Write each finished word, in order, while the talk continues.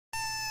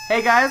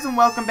Hey guys, and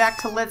welcome back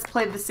to Let's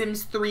Play The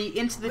Sims 3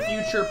 Into the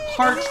Future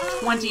Part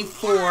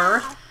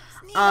 24.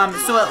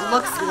 So it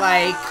looks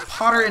like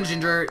Potter and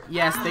Ginger,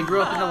 yes, they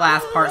grew up in the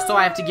last part, so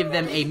I have to give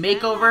them a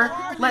makeover.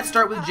 Let's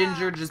start with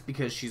Ginger, just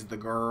because she's the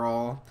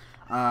girl.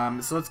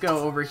 So let's go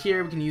over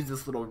here. We can use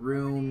this little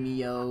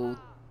room-mio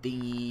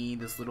thingy,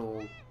 this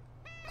little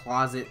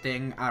closet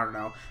thing, I don't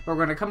know. But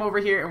we're gonna come over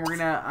here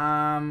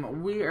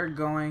and we are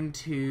going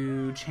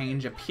to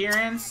change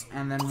appearance,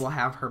 and then we'll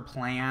have her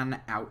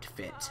plan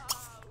outfit.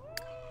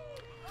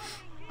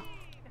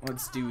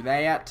 Let's do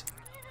that,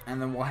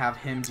 and then we'll have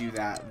him do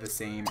that the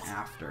same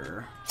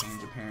after.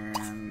 Change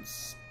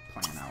appearance,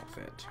 plan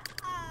outfit.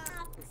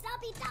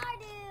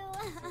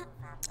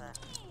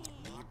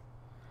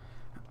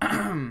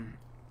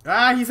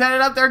 He's headed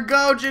up there.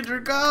 Go,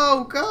 Ginger,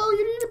 go, go.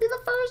 You need to be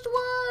the first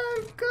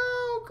one.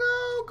 Go,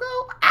 go,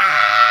 go.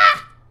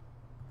 Ah!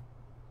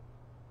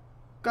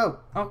 Go.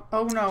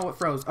 Oh no, it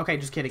froze. Okay,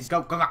 just kidding.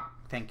 Go, go, go.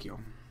 Thank you.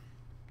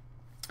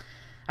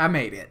 I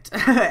made it.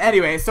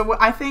 Anyway, so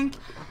I think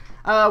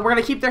we're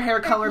gonna keep their hair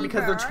color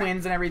because they're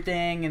twins and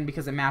everything, and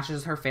because it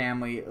matches her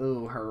family.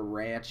 Ooh, her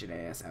ratchet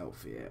ass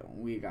outfit.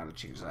 We gotta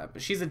change that.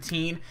 But she's a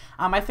teen.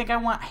 I think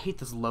I hate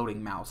this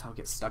loading mouse. How it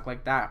gets stuck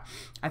like that.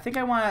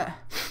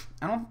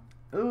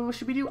 Ooh,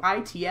 should we do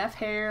ITF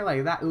hair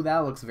like that? Ooh, that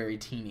looks very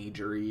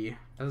teenagery,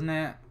 doesn't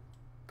it?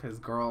 Because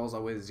girls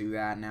always do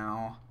that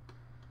now.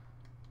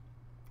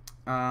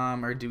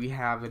 Or do we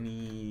have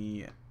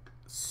any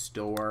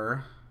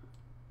store?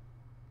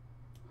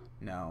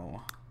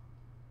 No.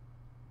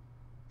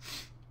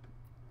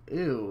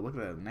 Ew, look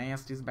at the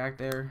nasties back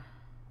there.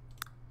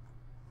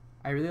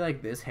 I really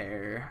like this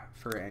hair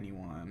for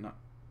anyone.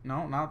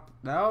 No,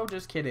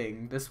 just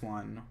kidding. This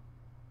one.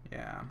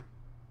 Yeah.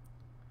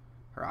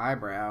 Her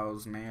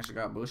eyebrows, man, she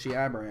got bushy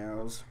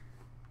eyebrows.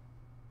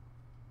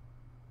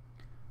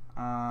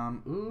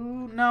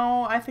 Ooh,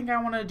 no, I think I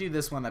want to do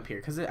this one up here,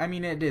 because, I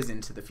mean, it is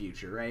into the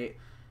future, right?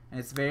 And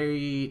it's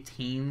very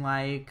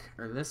teen-like.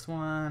 Or this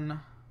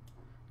one.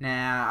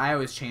 Nah, I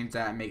always change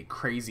that and make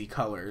crazy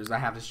colors. I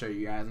have to show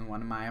you guys in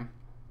one of my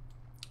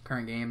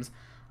current games.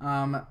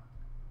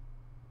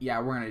 Yeah,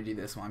 we're going to do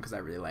this one because I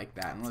really like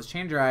that. And let's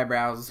change her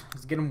eyebrows.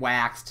 Let's get them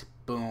waxed.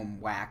 Boom,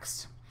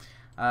 waxed.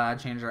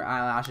 Change her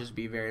eyelashes to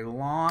be very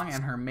long.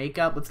 And her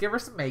makeup. Let's give her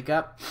some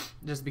makeup.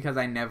 Just because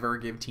I never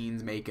give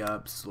teens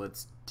makeup. So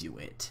let's do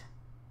it.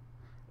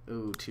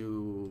 Ooh,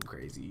 too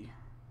crazy.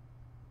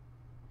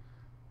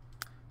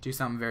 Do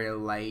something very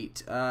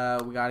light.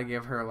 We got to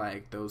give her,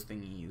 like, those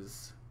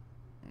thingies.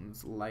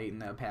 Let's lighten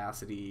the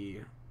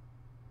opacity.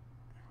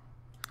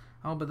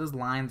 Oh, but those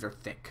lines are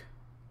thick.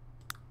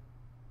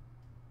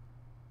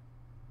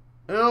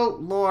 Oh,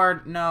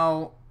 Lord,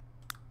 no.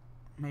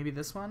 Maybe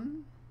this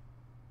one?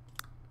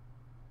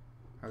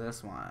 Or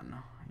this one?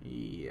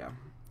 Yeah.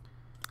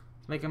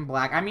 Make them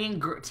black. I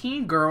mean,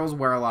 teen girls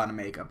wear a lot of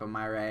makeup, am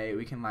I right?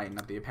 We can lighten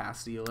up the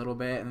opacity a little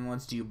bit. And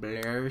let's do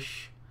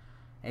blush.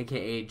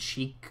 AKA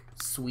cheek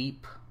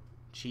sweep.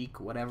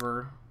 Cheek,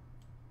 whatever.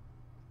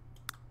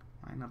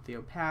 Line up the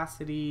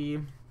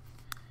opacity.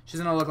 She's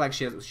gonna look like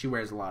she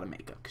wears a lot of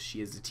makeup because she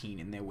is a teen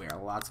and they wear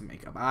lots of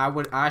makeup.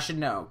 I should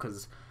know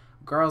because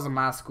girls in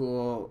my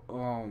school,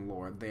 oh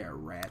Lord, they are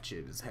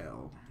ratchet as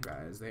hell,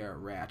 guys. They are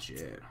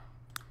ratchet.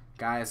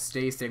 Guys,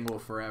 stay single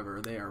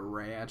forever. They are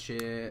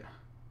ratchet.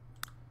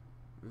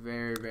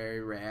 Very,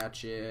 very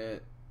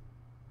ratchet.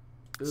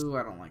 Ooh,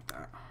 I don't like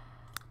that.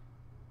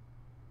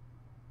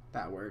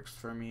 That works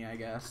for me, I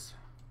guess.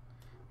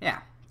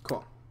 Yeah,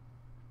 cool.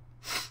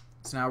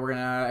 So now we're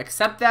gonna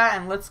accept that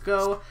and let's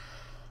go.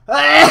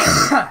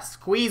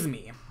 Squeeze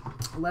me.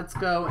 Let's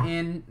go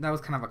in. That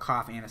was kind of a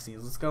cough and a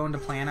sneeze. Let's go into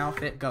plan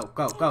outfit. Go,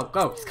 go, go,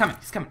 go. He's coming.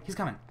 He's coming. He's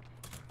coming.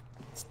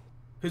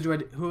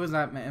 Who is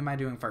that? Am I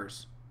doing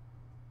first?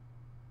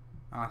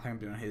 Oh, I think I'm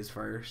doing his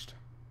first.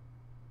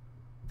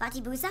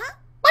 Fatibusa?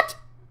 What?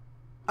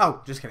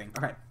 Oh, just kidding.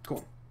 Okay,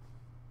 cool.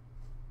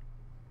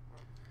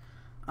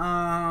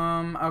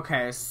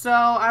 Okay, so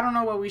I don't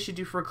know what we should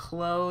do for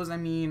clothes. I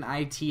mean,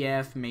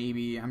 ITF,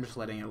 maybe. I'm just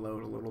letting it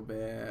load a little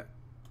bit.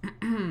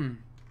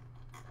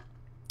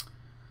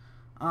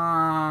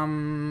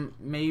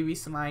 Maybe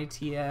some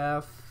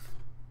ITF.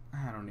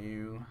 I don't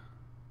know.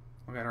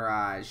 Look at her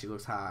eyes. She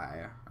looks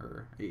high.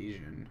 Or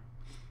Asian.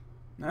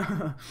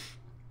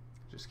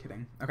 Just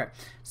kidding. Okay,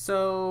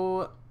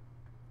 so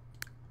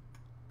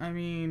I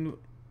mean,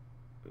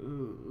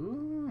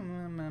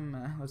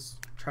 let's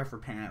try for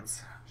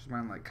pants. She's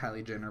wearing like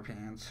Kylie Jenner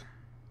pants.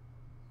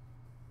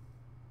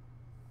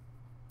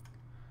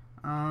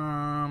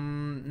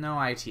 No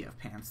ITF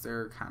pants.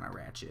 They're kind of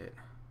ratchet.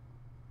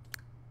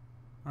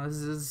 Oh, this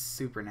is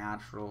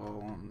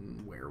supernatural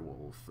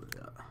werewolf.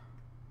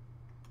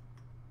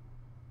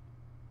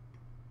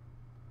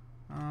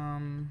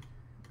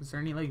 Is there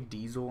any like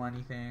diesel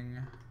anything?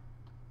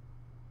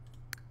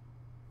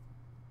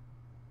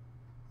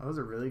 Oh, those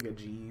are really good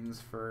jeans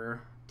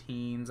for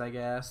teens, I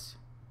guess.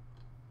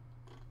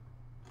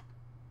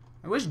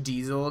 I wish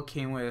Diesel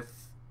came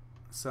with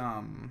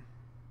some,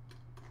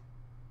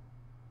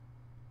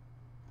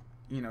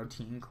 you know,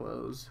 teen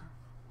clothes.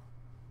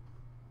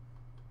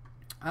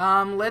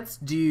 Let's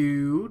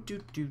do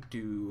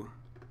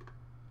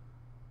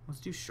let's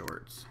do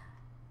shorts.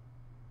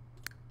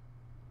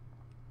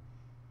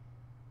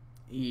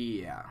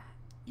 Yeah.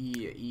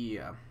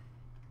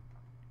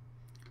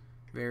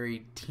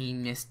 Very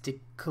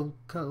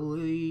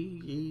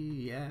teenistically,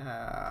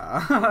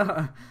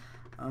 yeah.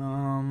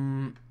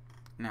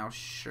 Now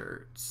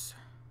shirts.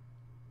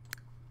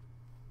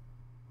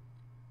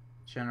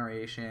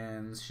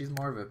 Generations. She's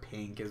more of a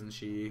pink, isn't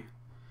she?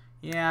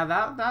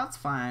 Yeah, that's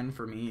fine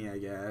for me, I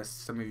guess.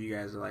 Some of you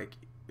guys are like,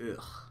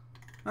 ugh.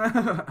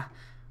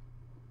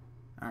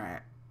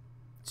 Alright.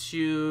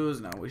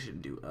 Shoes. No, we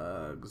shouldn't do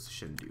Uggs.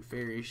 Shouldn't do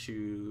fairy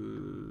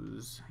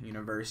shoes.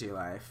 University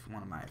Life.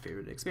 One of my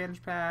favorite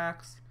expansion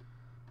packs.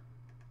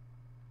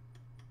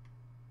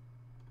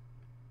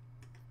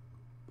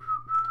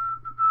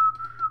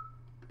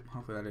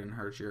 Hopefully that didn't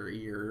hurt your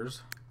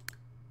ears.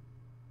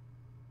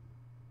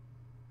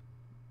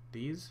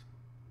 These?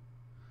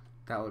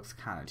 That looks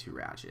kind of too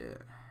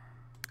ratchet.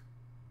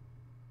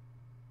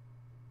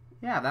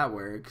 Yeah, that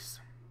works.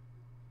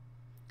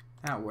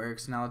 That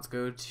works. Now let's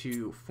go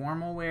to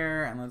formal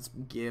wear and let's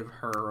give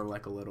her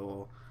like a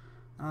little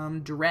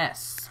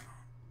dress.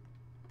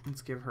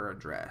 Let's give her a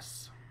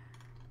dress.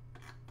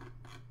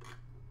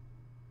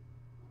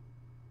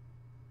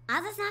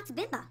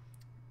 Bimba.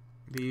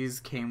 These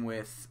came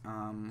with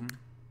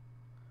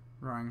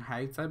Roaring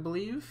Heights, I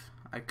believe.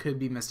 I could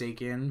be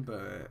mistaken,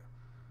 but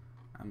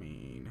I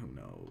mean, who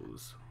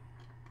knows?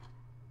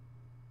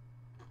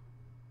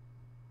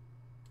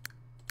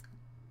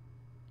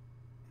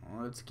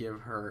 Let's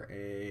give her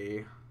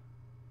a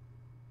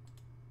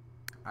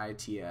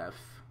ITF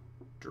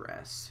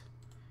dress.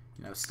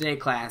 You know, stay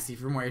classy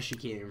from where she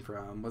came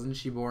from. Wasn't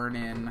she born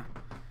in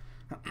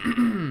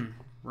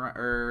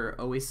or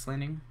Oasis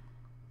Landing?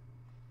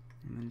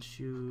 And then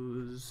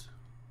shoes.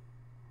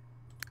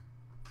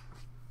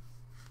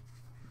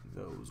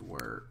 Those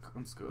work.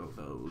 Let's go with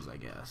those, I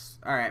guess.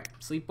 Alright,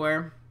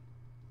 sleepwear.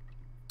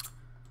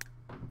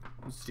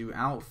 Let's do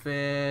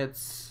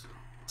outfits.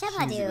 She's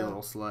a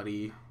little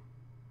slutty.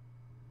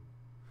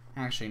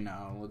 Actually,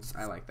 no.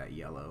 I like that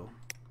yellow.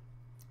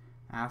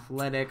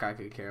 Athletic, I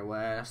could care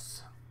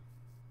less.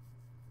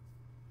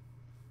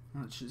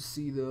 Let's just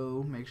see,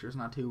 though. Make sure it's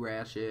not too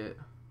ratchet.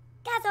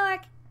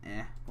 Gazork.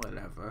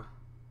 Whatever.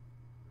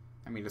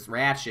 I mean, it's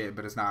ratchet,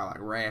 but it's not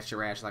like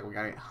ratchet like we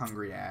got a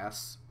hungry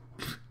ass.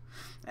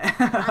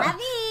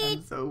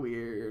 That's so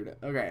weird.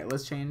 Okay,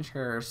 let's change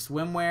her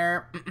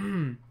swimwear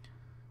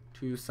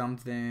to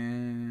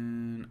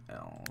something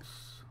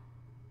else.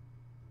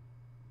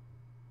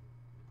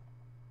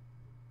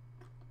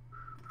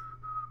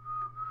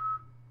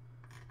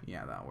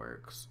 Yeah, that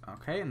works.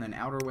 Okay, and then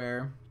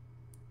outerwear.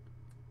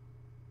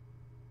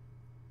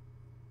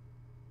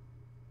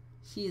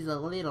 She's a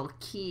little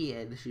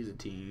kid. She's a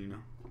teen.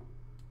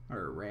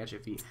 Or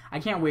ratchet feet.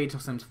 I can't wait till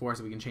Sims 4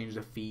 so we can change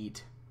the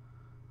feet.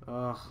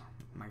 Ugh,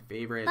 my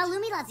favorite.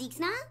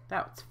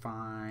 That's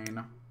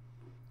fine.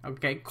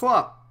 Okay,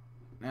 cool.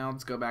 Now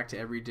let's go back to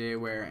everyday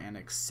wear and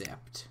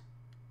accept.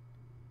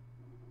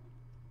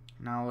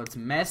 Now let's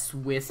mess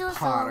with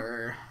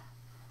Potter.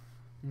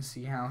 Let's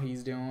see how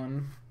he's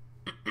doing.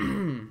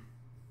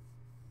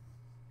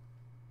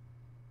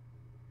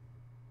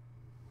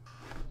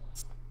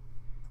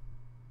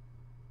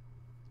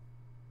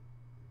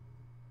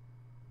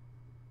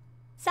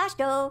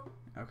 Sashko.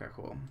 Okay,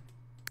 cool.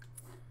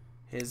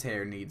 His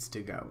hair needs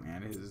to go,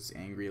 and his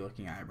angry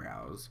looking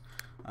eyebrows.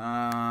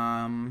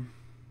 I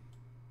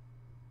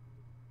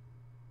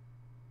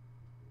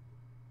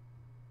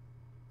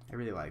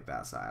really like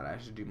that side. I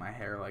should do my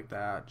hair like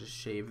that. Just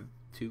shave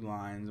 2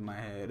 lines in my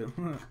head.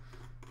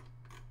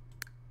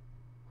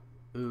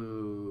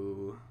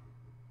 Ooh.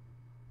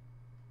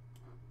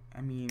 I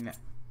mean,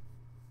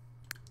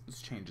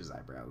 let's change his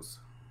eyebrows.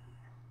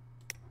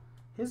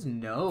 His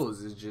nose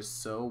is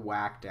just so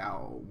whacked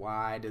out.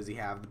 Why does he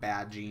have the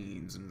bad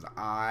genes? And his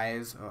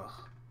eyes? Ugh.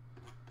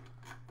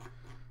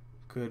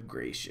 Good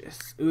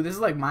gracious. Ooh, this is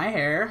like my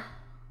hair.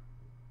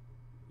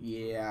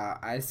 Yeah,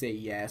 I say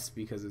yes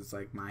because it's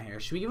like my hair.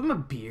 Should we give him a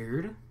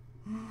beard?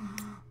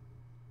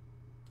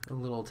 A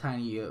little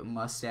tiny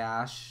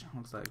mustache.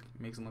 Looks like,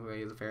 makes him look like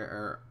he has a fair,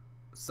 or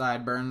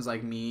sideburns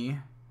like me.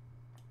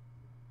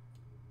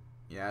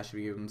 Yeah, should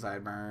we give him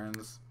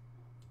sideburns?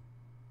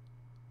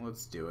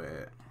 Let's do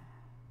it.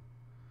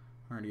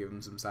 We're gonna give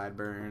him some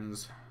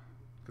sideburns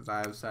because I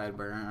have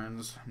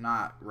sideburns,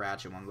 not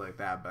ratchet ones like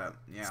that, but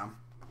yeah.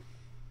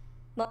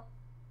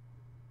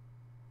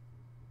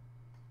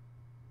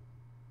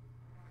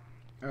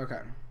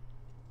 Okay.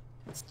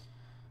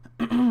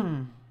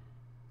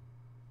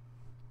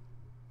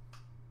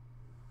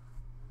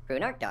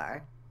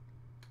 Brunarkdar.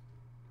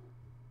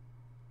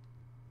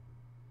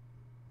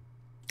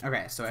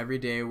 Okay, so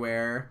everyday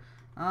wear.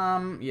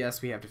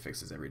 Yes, we have to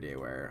fix this everyday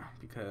wear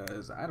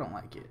because I don't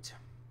like it.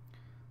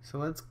 So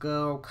let's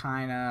go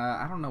kind of,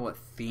 I don't know what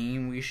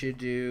theme we should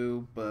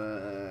do,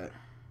 but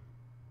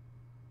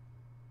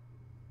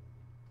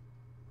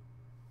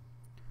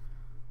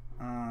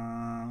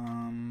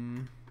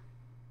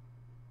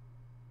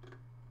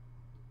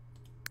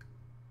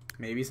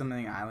Maybe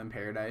something Island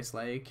Paradise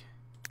like.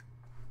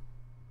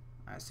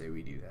 I say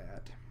we do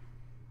that.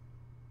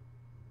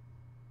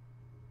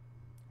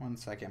 1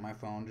 second, my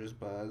phone just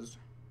buzzed.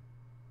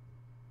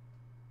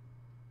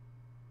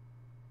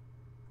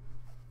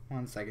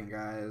 1 second,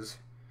 guys.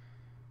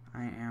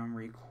 I am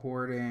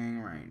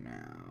recording right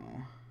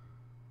now.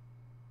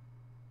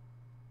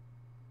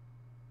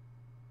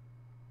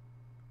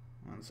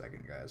 1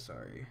 second, guys.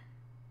 Sorry.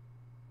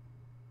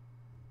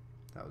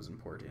 That was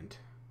important.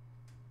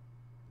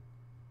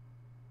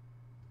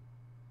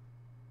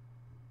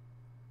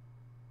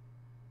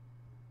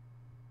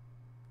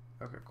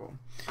 Okay, cool.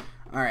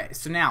 Alright,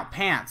 so now,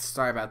 pants.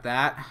 Sorry about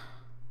that.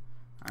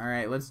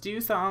 Alright, let's do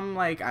something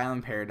like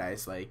Island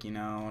Paradise. Like, you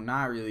know,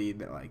 not really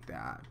like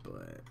that,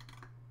 but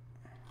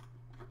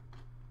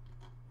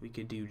we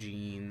could do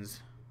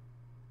jeans.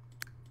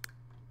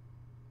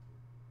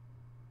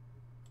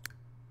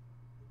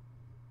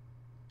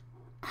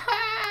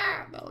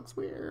 That looks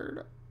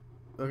weird.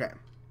 Okay.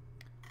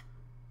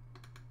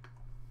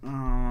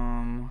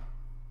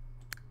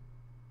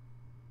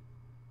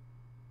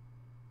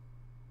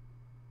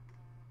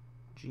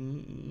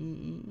 Jeans.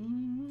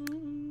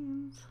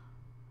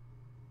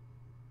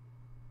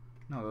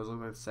 No, those look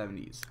like the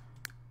 70s.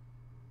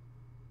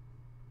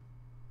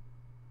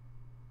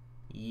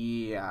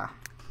 Yeah.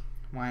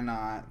 Why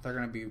not? They're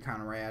gonna be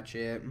kind of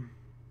ratchet.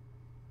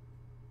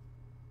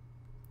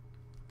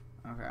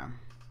 Okay.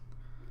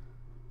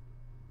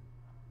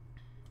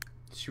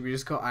 Should we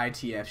just go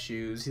ITF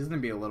shoes? He's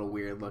gonna be a little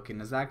weird looking.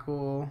 Is that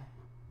cool?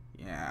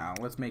 Yeah,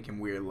 let's make him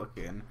weird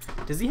looking.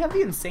 Does he have the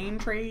insane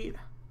trait?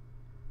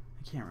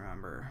 I can't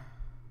remember.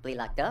 We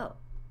let go.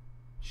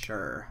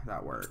 Sure,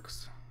 that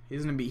works.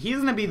 He's gonna be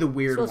the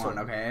weird one,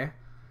 okay?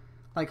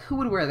 Like, who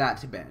would wear that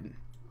to bed?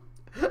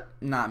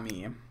 Not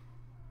me.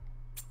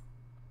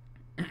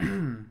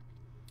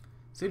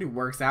 So he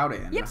works out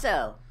in. Yep,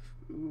 so.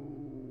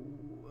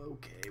 Ooh,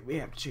 okay, we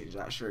have to change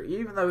that shirt.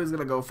 Even though he's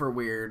gonna go for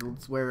weird,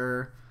 let's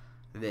wear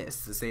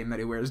this, the same that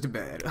he wears to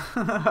bed.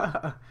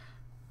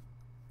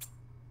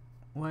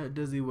 What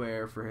does he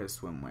wear for his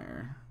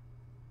swimwear?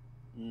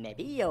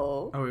 Maybe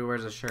yo. Oh, he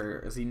wears a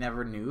shirt. Is he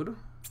never nude?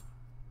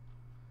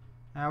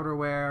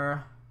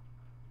 Outerwear.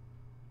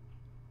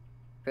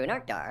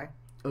 Brunarkdar.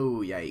 Oh,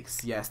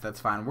 yikes. Yes,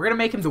 that's fine. We're gonna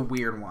make him the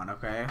weird one,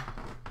 okay?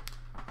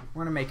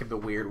 We're gonna make him the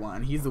weird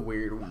one. He's the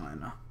weird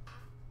one.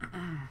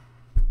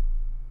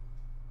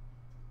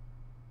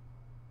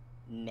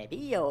 Maybe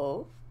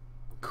yo.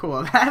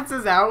 Cool, that's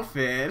his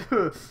outfit.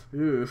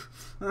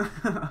 Oof.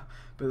 But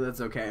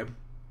that's okay.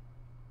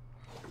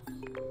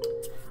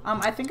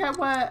 I think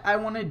what I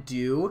want to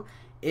do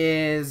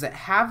is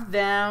have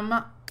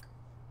them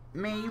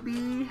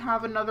maybe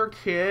have another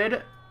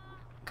kid,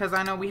 because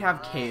I know we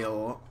have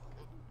Kale,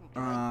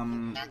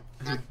 who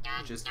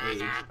just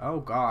aged.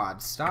 Oh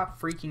God, stop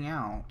freaking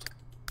out.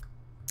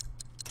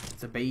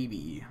 It's a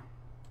baby.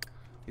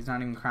 He's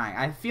not even crying.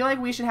 I feel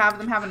like we should have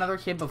them have another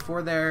kid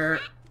before they're,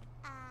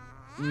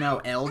 you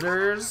know,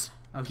 elders.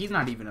 Oh, he's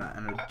not even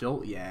an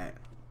adult yet.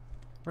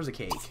 Where's the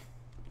cake?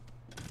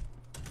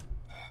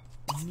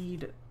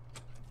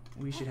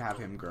 We should have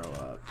him grow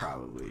up,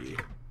 probably.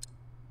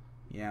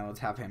 Yeah, let's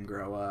have him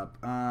grow up.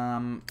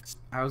 I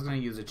was gonna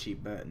use a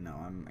cheat, but no,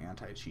 I'm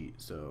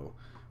anti-cheat, so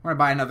we're gonna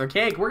buy another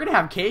cake. We're gonna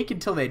have cake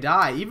until they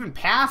die, even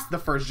past the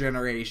first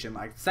generation,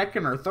 like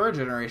second or third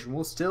generation.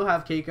 We'll still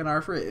have cake in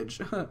our fridge,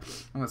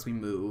 unless we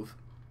move,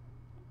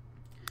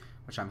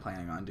 which I'm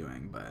planning on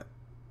doing. But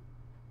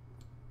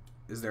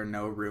is there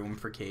no room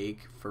for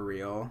cake for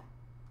real?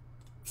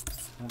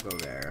 We'll go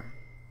there.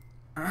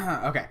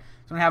 Okay.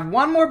 So I'm gonna have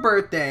one more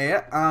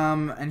birthday,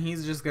 and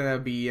he's just gonna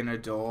be an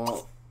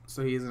adult.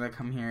 So he's gonna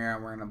come here,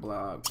 and we're gonna blow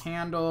out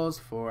candles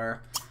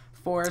for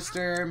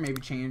Forrester. Maybe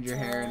change your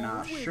hair,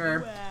 not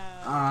sure.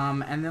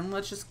 And then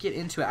let's just get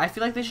into it. I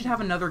feel like they should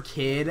have another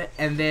kid,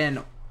 and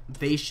then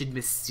they should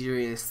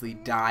mysteriously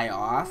die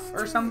off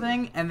or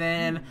something, and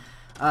then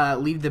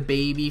leave the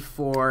baby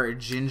for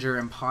Ginger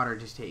and Potter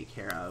to take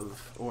care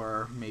of,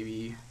 or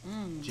maybe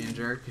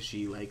Ginger, because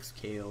she likes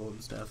Kale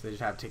and stuff. They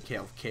just have to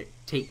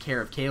take care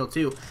of Kale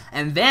too,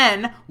 and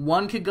then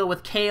one could go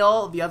with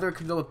Kale, the other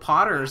could go with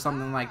Potter or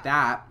something like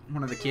that.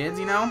 One of the kids,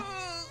 you know.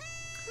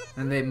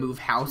 And they move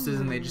houses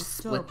and they just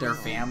split their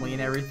family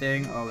and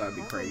everything. Oh, that'd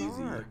be crazy.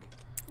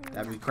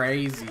 That'd be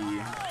crazy.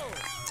 Baby's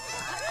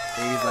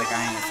like,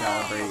 I ain't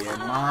celebrating,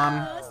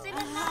 Mom.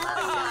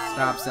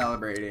 Stop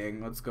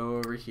celebrating. Let's go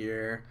over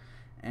here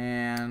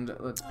and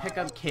let's pick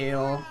up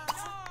Kale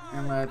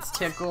and let's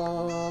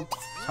tickle,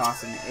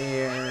 toss in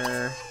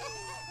air,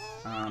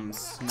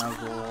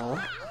 snuggle,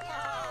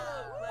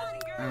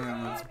 and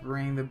then let's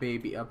bring the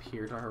baby up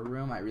here to her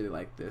room. I really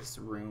like this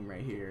room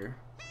right here,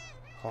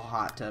 whole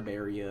hot tub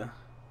area.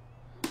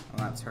 Well,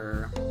 that's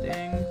her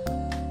thing.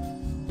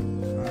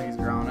 Oh, he's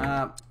grown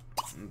up.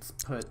 Let's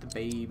put the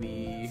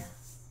baby.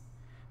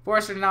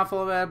 Forrester not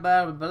full of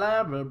blah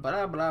blah blah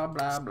blah blah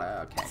blah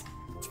blah. Okay.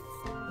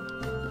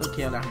 Put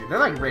Kale down here. They're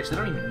like rich. They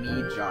don't even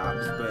need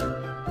jobs,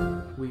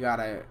 but we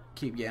gotta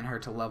keep getting her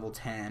to level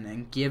 10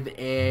 and give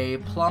a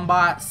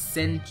Plumbot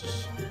cinch.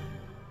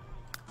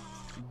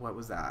 what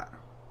was that?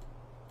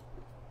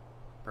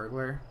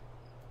 Burglar?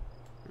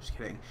 Just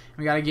kidding.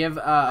 We gotta give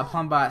a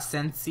Plumbot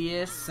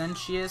Sentious,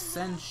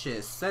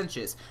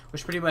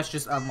 which pretty much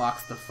just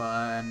unlocks the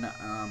fun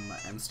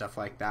and stuff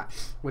like that,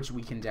 which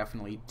we can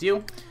definitely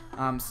do.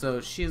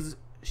 So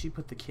she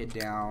put the kid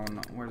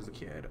down. Where's the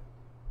kid?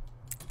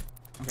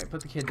 Okay,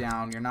 put the kid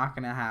down. You're not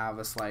gonna have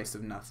a slice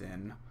of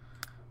nothing.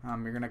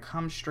 You're gonna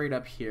come straight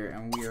up here,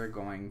 and we are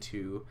going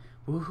to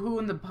woohoo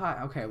in the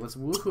pot. Okay, let's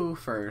woohoo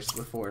first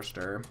with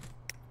Forrester.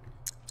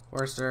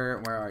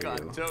 Forrester, where are you?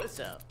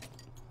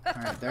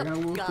 Alright, they're gonna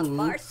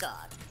woohoo.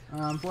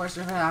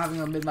 Forrester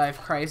having a midlife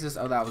crisis.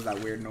 Oh, that was that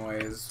weird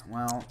noise.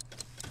 Well,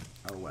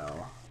 oh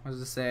well. What does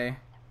it say?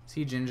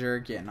 See Ginger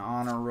get an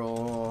honor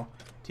roll.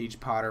 Teach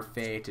Potter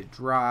Faye to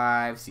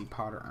drive. See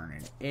Potter earn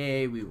an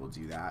A. We will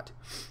do that.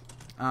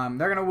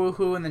 They're gonna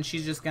woohoo, and then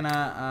she's just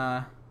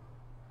gonna,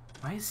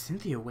 why is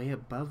Cynthia way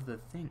above the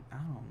thing?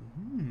 Oh,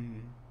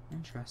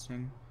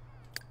 interesting.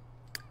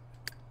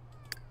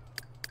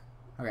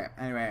 Okay,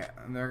 anyway,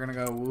 they're gonna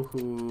go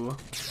woohoo.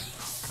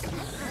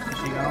 Is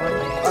she going?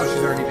 Oh,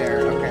 she's already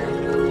there. Okay.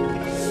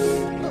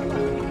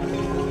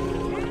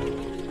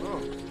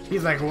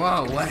 He's like,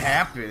 whoa, what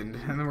happened?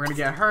 And then we're gonna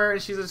get her,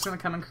 and she's just gonna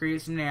come and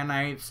create some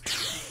nanites.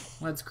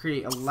 Let's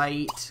create a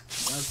light.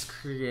 Let's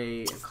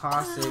create a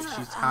caustic.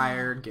 She's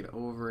tired. Get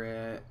over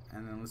it.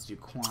 And then let's do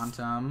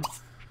quantum.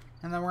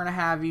 And then we're gonna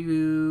have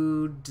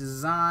you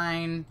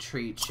design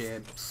trait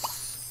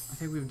chips. I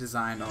think we've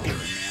designed all of the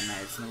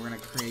nanites, and then we're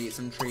gonna create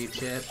some trait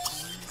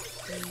chips.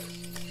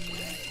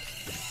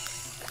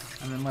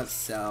 And then let's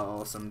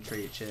sell some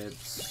trait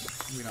chips.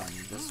 We don't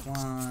need this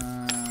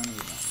one. We don't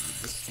need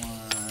this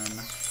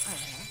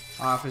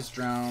one. Office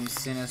drone,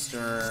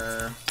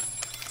 sinister.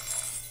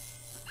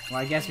 Well,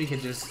 I guess we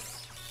could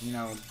just, you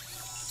know,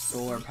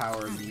 solar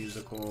powered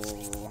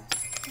musical.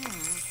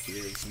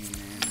 Here's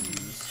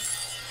humans.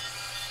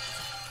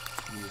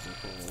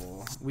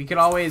 Musical. We could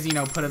always, you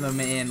know, put them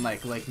in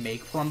like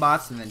make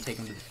plumbots and then take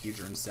them to the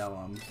future and sell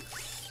them.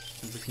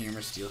 Sense of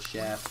humor, steel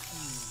chef.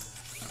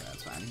 Okay,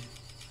 that's fine.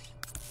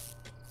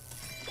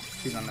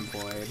 She's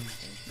unemployed.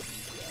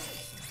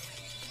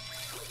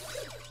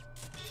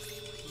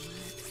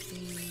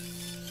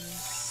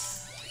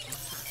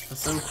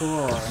 That's so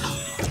cool.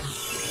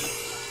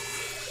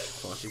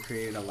 Cool, she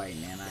created a light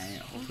nanite.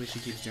 Hopefully she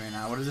keeps doing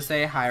that. What does it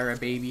say? Hire a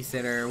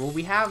babysitter. Well,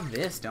 we have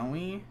this, don't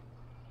we?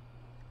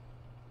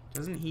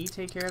 Doesn't he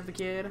take care of the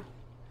kid?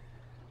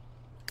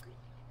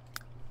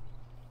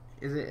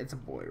 Is it? It's a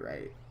boy,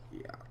 right?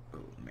 Yeah. Oh,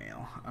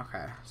 male.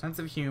 Okay. Sense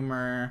of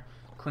humor.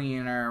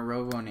 Cleaner,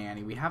 robo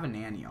nanny. We have a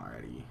nanny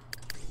already.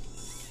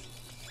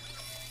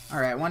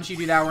 Alright, once you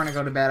do that, we're gonna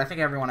go to bed. I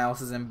think everyone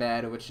else is in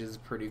bed, which is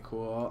pretty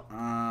cool.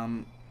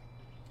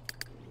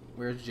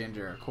 Where's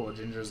Ginger? Cool,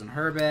 Ginger's in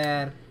her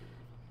bed.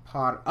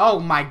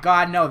 Oh my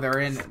god, no, they're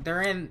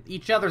in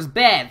each other's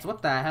beds.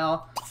 What the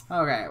hell?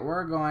 Okay,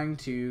 we're going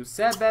to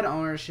set bed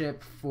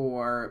ownership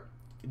for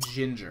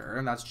Ginger,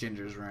 and that's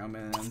Ginger's room,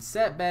 and then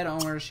set bed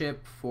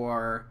ownership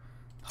for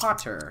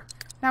Potter.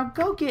 Now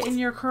go get in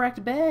your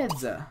correct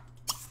beds.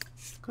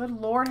 Good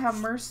Lord, have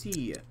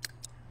mercy.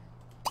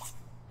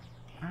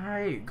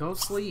 Alright, go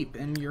sleep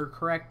in your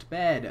correct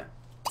bed.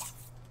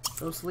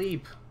 Go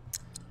sleep.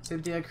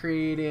 Cynthia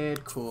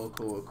created. Cool,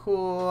 cool,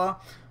 cool.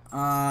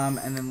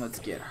 And then let's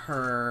get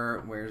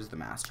her. Where's the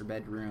master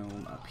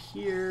bedroom? Up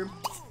here.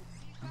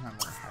 I'm not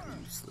gonna have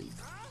you sleep.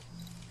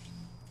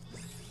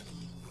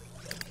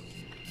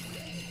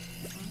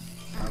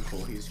 Oh,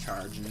 cool, he's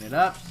charging it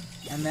up.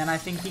 And then I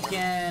think he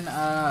can,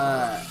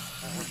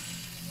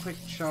 quick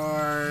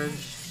charge.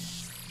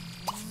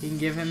 He can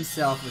give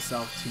himself a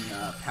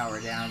self-tune-up, power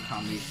down,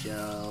 comedy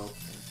show,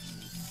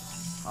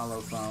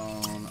 hollow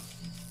phone.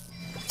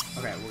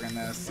 Okay, we're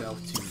gonna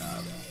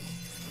self-tune-up.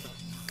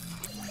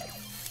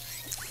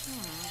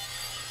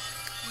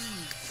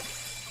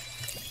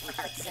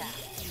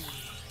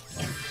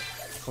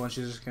 Cool, and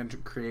she's just gonna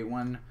create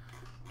one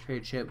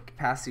trade chip,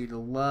 capacity to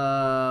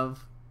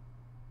love.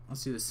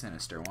 Let's do the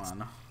sinister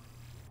one.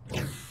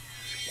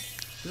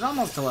 She's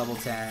almost to level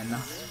 10.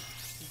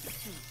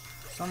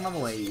 She's on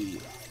level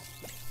 8.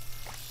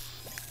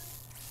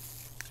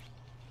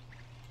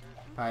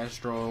 Buy a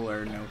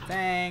stroller, no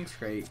thanks.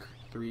 Create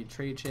 3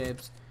 trade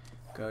chips.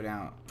 Go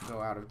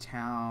out of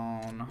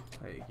town.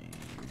 Play a game.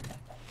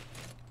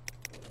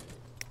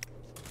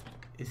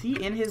 Is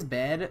he in his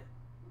bed?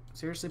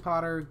 Seriously,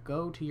 Potter,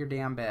 go to your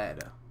damn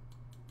bed.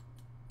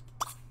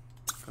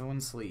 Go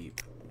and sleep.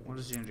 What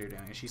is Ginger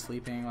doing? Is she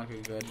sleeping like a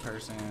good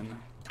person?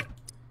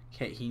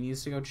 Okay, he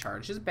needs to go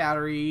charge his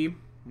battery.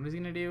 What is he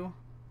gonna do?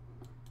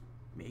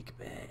 Make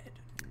bed.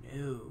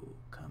 No,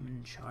 come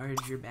and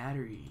charge your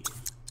battery.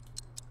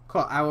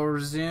 Cool, I will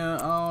resume.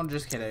 Oh,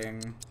 just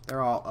kidding.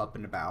 They're all up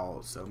and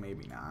about, so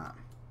maybe not.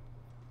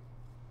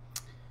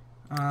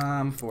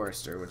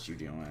 Forrester, what you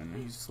doing?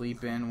 He's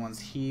sleeping. Once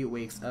he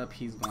wakes up,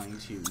 he's going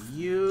to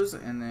use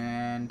and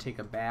then take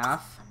a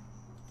bath.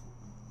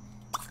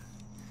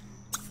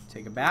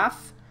 Take a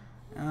bath.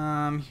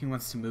 He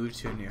wants to move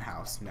to a new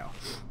house. No.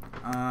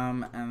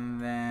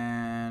 And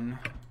then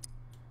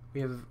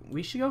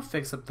We should go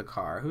fix up the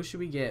car. Who should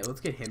we get? Let's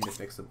get him to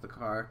fix up the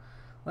car.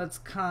 Let's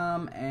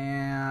come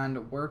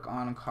and work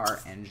on car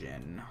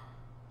engine.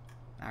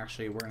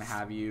 Actually, we're gonna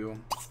have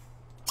you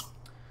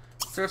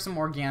serve some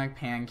organic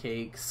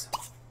pancakes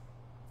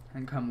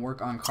and come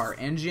work on car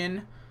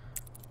engine.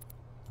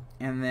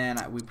 And then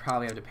we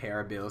probably have to pay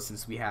our bills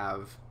since we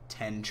have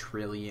 10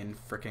 trillion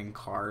freaking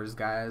cars,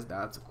 guys.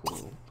 That's a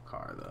cool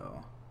car,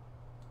 though.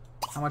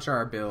 How much are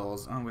our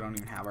bills? Oh, we don't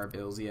even have our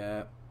bills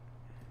yet.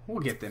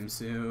 We'll get them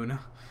soon.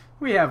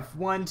 We have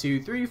 1,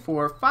 2, 3,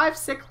 4, 5,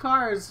 6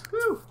 cars.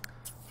 Woo!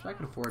 I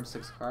could afford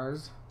 6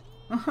 cars.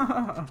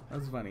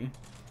 That's funny.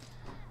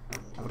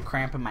 I have a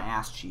cramp in my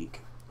ass cheek.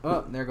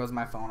 Oh, there goes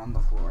my phone on the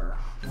floor.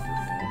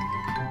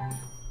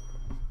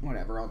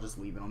 Whatever, I'll just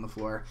leave it on the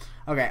floor.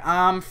 Okay,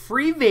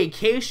 free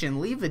vacation.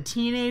 Leave the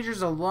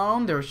teenagers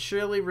alone. Their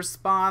Shirley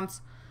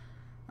response.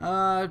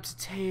 To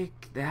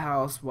take the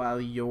house while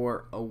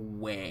you're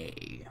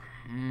away.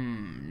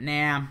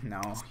 Nah,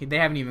 no. They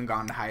haven't even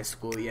gone to high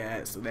school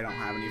yet, so they don't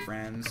have any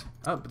friends.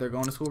 Oh, but they're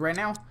going to school right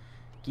now.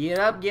 Get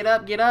up, get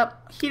up, get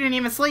up. He didn't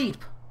even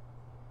sleep.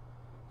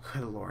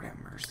 Good Lord have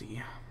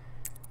mercy.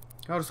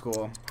 Go to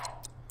school.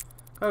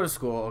 Go to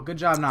school. Good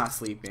job not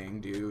sleeping,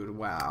 dude.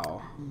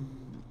 Wow.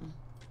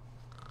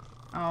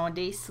 Oh,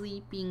 they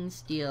sleeping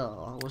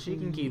still. Well, she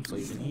can keep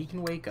sleeping. He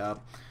can wake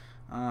up.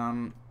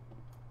 And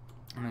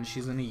then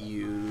she's gonna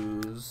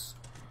use...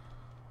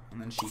 And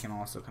then she can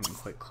also come and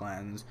quick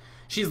cleanse.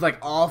 She's like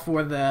all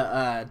for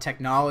the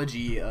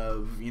technology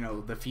of, you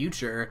know, the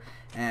future.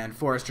 And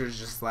Forrester's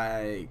just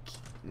like,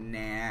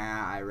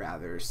 nah, I'd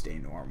rather stay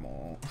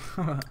normal.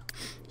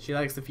 She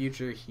likes the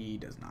future. He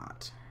does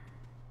not.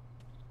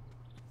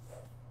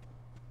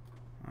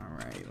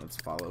 Alright, let's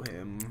follow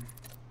him.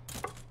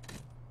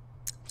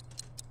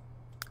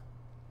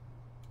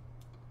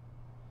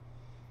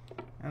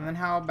 And then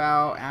how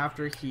about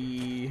after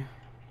he...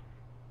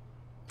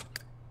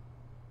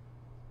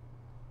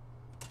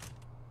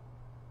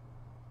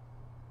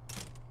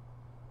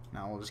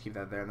 No, we'll just keep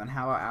that there. Then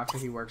how about after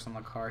he works on the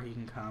car, he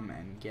can come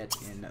and get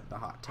in the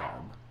hot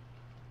tub.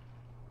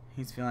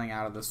 He's feeling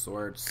out of the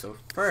sorts. So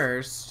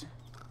first,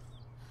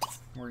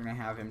 we're going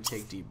to have him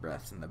take deep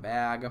breaths in the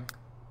bag.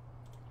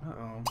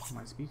 Uh-oh,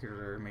 my speakers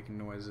are making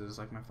noises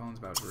like my phone's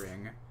about to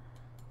ring.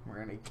 We're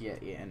going to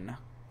get in.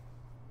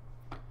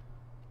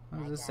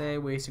 What does it say?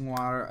 Wasting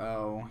water.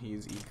 Oh,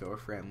 he's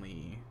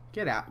eco-friendly.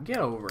 Get out. Get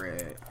over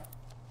it.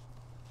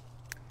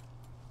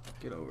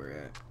 Get over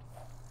it.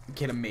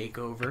 Get a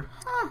makeover.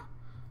 Huh.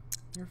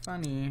 You're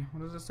funny.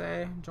 What does it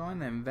say? Join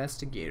the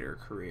investigator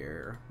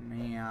career.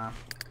 Yeah.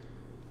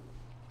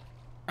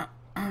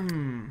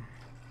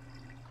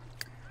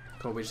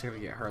 Cool, we just have to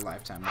get her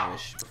lifetime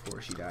wish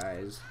before she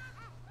dies.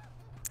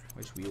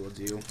 Which we will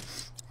do.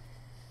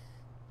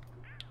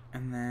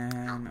 And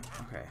then,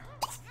 okay.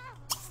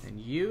 Then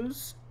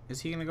use. Is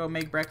he gonna go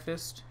make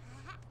breakfast?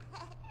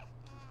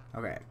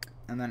 Okay.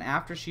 And then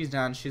after she's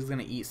done, she's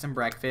gonna eat some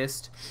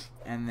breakfast.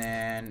 And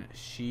then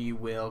she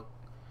will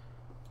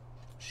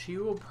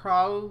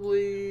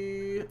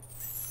probably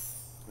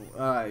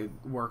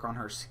work on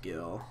her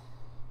skill.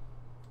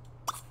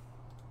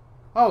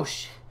 Oh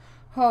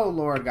oh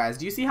Lord, guys,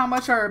 do you see how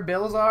much our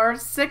bills are?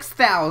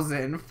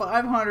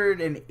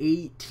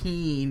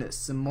 6,518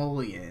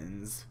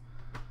 simoleons.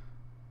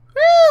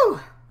 Woo!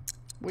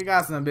 We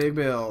got some big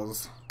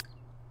bills.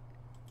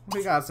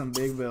 We got some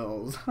big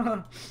bills.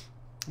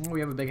 We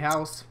have a big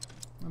house.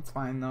 That's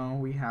fine though.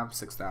 We have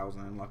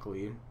 6,000,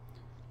 luckily.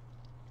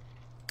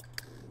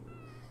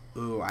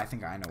 Ooh, I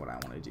think I know what I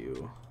want to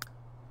do.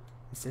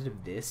 Instead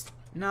of this...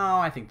 No,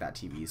 I think that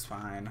TV is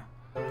fine.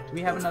 Do we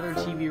have another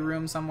TV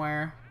room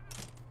somewhere?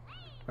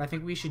 What I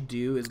think we should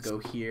do is go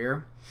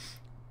here.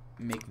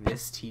 Make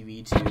this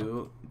TV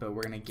too. But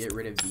we're going to get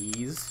rid of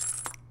these.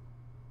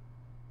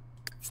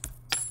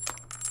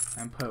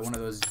 And put one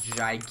of those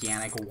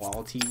gigantic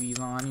wall TVs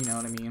on, you know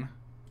what I mean?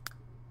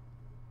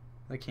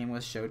 That came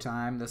with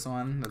Showtime, this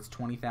one. That's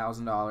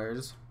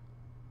 $20,000.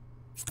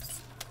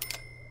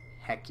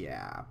 Heck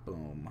yeah,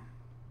 boom.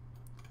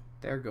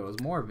 There goes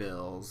more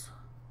bills.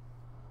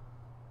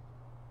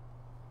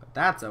 But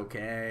that's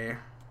okay.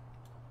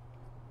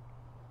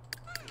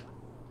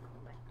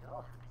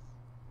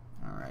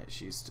 Alright,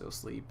 she's still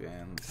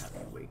sleeping. Let's have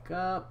her wake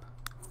up.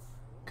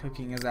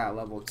 Cooking is at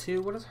level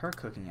 2. What is her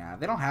cooking at?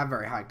 They don't have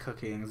very high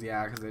cookings,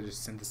 yeah, because they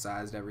just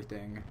synthesized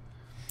everything.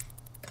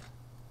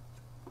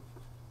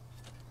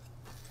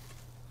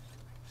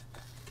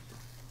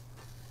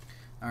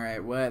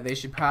 Alright, what? They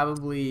should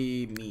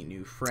probably meet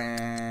new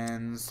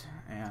friends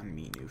and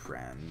meet new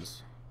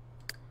friends.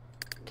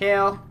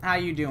 Kale, how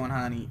you doing,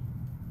 honey?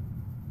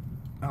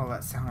 Oh,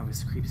 that sound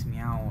always creeps me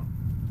out.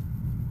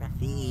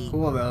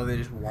 Cool, though. They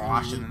just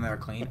wash and then they're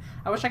clean.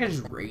 I wish I could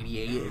just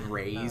radiate and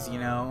raise, you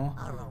know?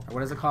 Or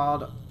what is it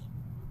called?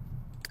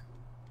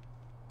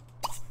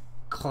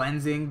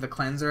 Cleansing, the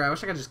cleanser. I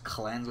wish I could just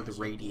cleanse with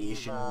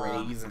radiation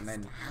rays and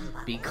then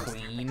be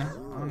clean.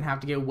 I don't have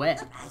to get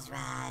wet.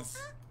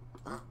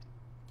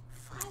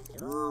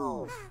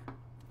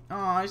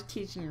 Oh, he's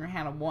teaching her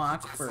how to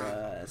walk for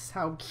us.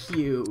 How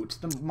cute.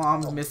 The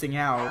mom's missing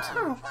out.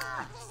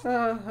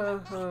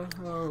 Oh,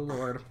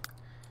 Lord.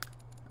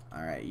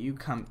 Alright, you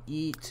come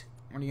eat.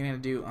 What are you gonna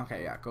do?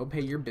 Okay, yeah, go pay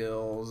your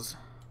bills.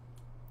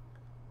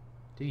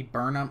 Did he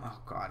burn them? Oh,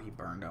 God, he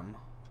burned them.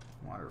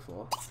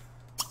 Wonderful.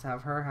 Let's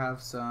have her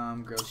have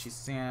some grilled cheese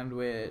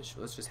sandwich.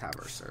 Let's just have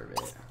her serve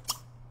it.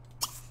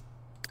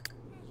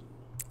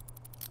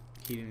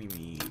 He didn't even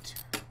eat.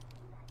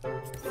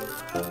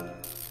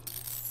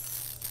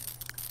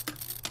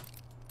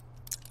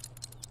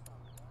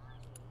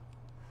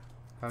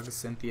 Hug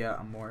Cynthia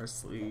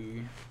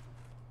amorously.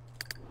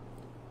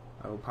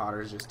 Oh,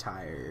 Potter's just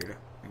tired.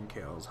 And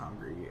Kale's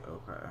hungry.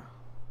 Okay.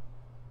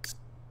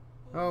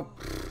 Oh,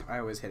 I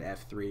always hit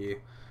F3.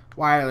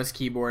 Wireless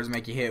keyboards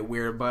make you hit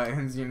weird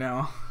buttons, you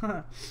know.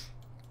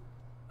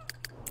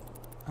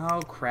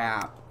 Oh,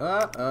 crap.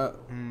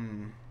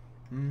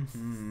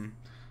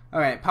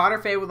 Alright, Potter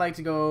Faye would like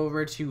to go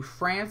over to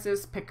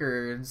Francis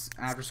Pickard's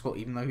after school,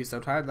 even though he's so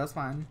tired. That's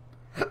fine.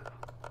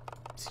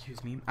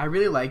 Excuse me. I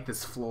really like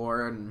this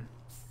floor and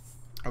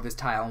this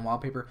tile and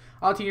wallpaper.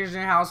 All teenagers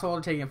in your household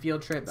are taking a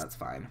field trip. That's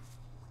fine.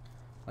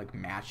 Like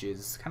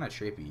matches. Kind of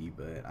trippy,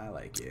 but I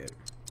like it.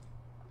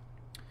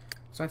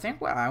 So I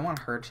think what I want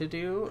her to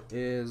do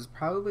is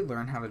probably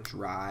learn how to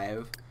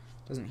drive.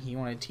 Doesn't he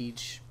want to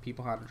teach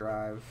people how to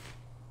drive?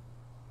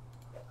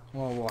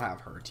 Well, we'll have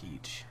her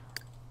teach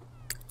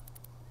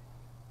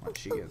once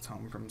she gets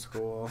home from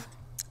school.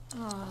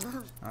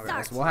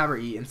 Okay, so we'll have her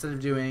eat. Instead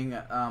of doing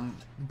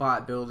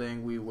bot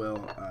building, we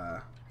will,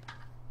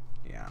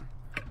 yeah.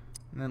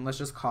 And then let's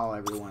just call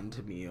everyone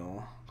to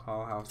meal.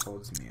 Call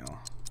households meal.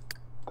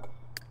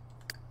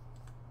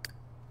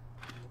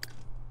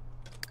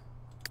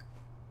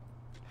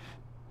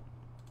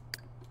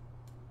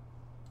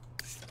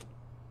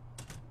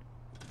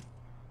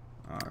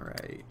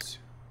 Alright.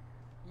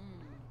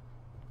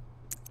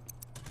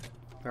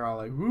 They're all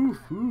like, woo,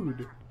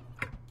 food.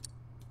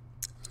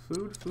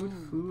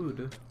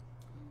 Food.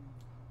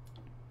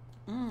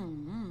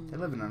 They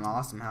live in an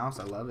awesome house.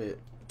 I love it.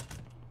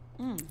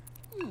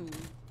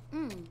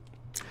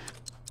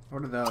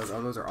 What are those?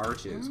 Oh, those are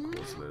arches.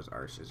 Cool, so there's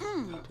arches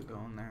to go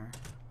in there.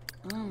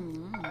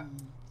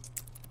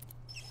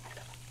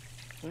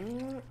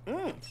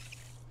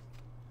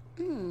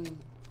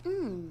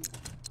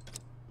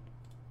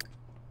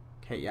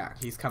 Okay, yeah,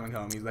 he's coming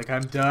home. He's like,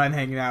 I'm done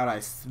hanging out.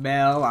 I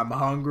smell, I'm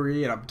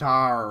hungry, and I'm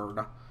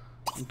tired.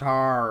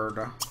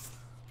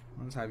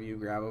 Let's have you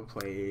grab a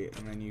plate,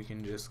 and then you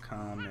can just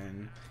come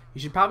and...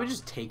 You should probably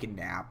just take a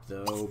nap,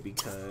 though,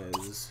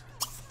 because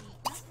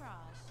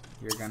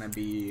you're gonna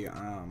be,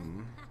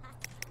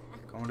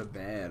 going to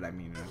bed, I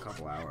mean, in a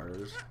couple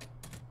hours.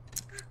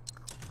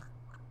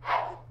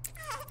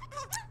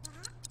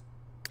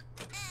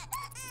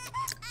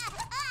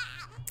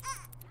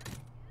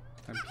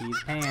 And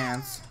pee's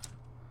pants.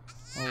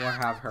 Oh, we'll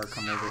have her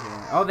come over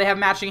here. Oh, they have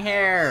matching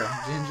hair!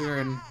 Ginger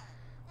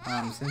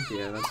and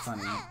Cynthia, that's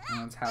funny.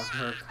 And let's have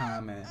her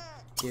come and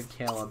give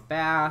Kale a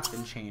bath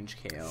and change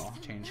Kale.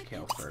 Change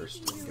Kale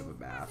first and give a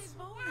bath.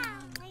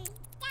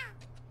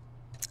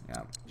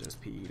 Yep,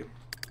 just peed.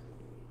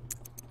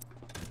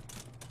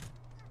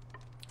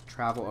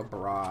 Travel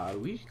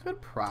abroad. We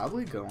could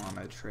probably go on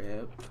a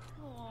trip.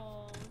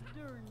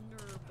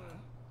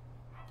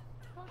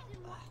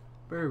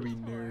 Very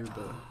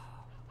nervous.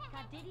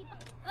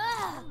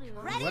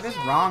 What is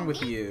wrong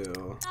with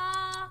you?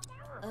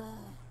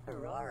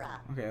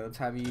 Okay, let's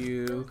have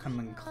you come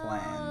and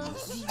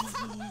cleanse.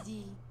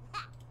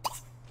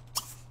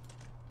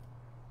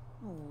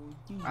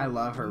 I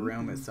love her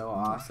room. It's so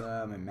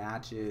awesome. It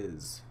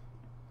matches.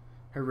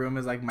 Her room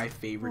is like my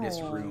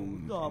favoriteest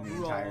room in the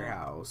entire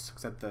house,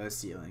 except the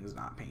ceiling is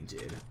not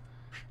painted.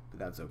 But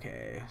that's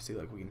okay. See,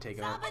 like, we can take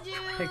a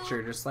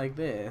picture just like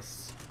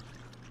this.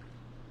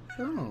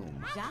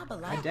 Boom.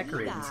 My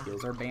decorating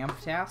skills are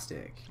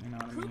bam-tastic. You know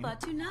what I mean?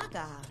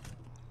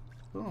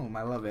 Boom,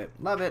 I love it.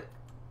 Love it.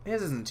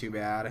 His isn't too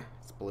bad.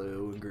 It's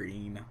blue and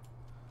green.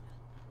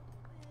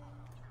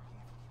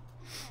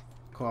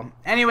 Cool.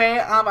 Anyway,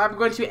 I'm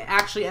going to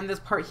actually end this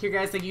part here,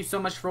 guys. Thank you so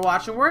much for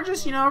watching. We're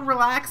just, you know,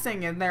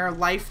 relaxing in their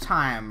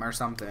lifetime or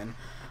something.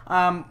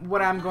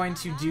 What I'm going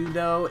to do,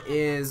 though,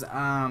 is,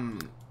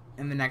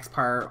 in the next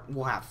part,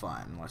 we'll have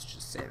fun. Let's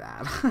just say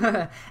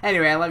that.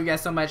 Anyway, I love you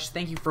guys so much.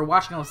 Thank you for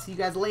watching. I'll see you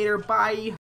guys later. Bye.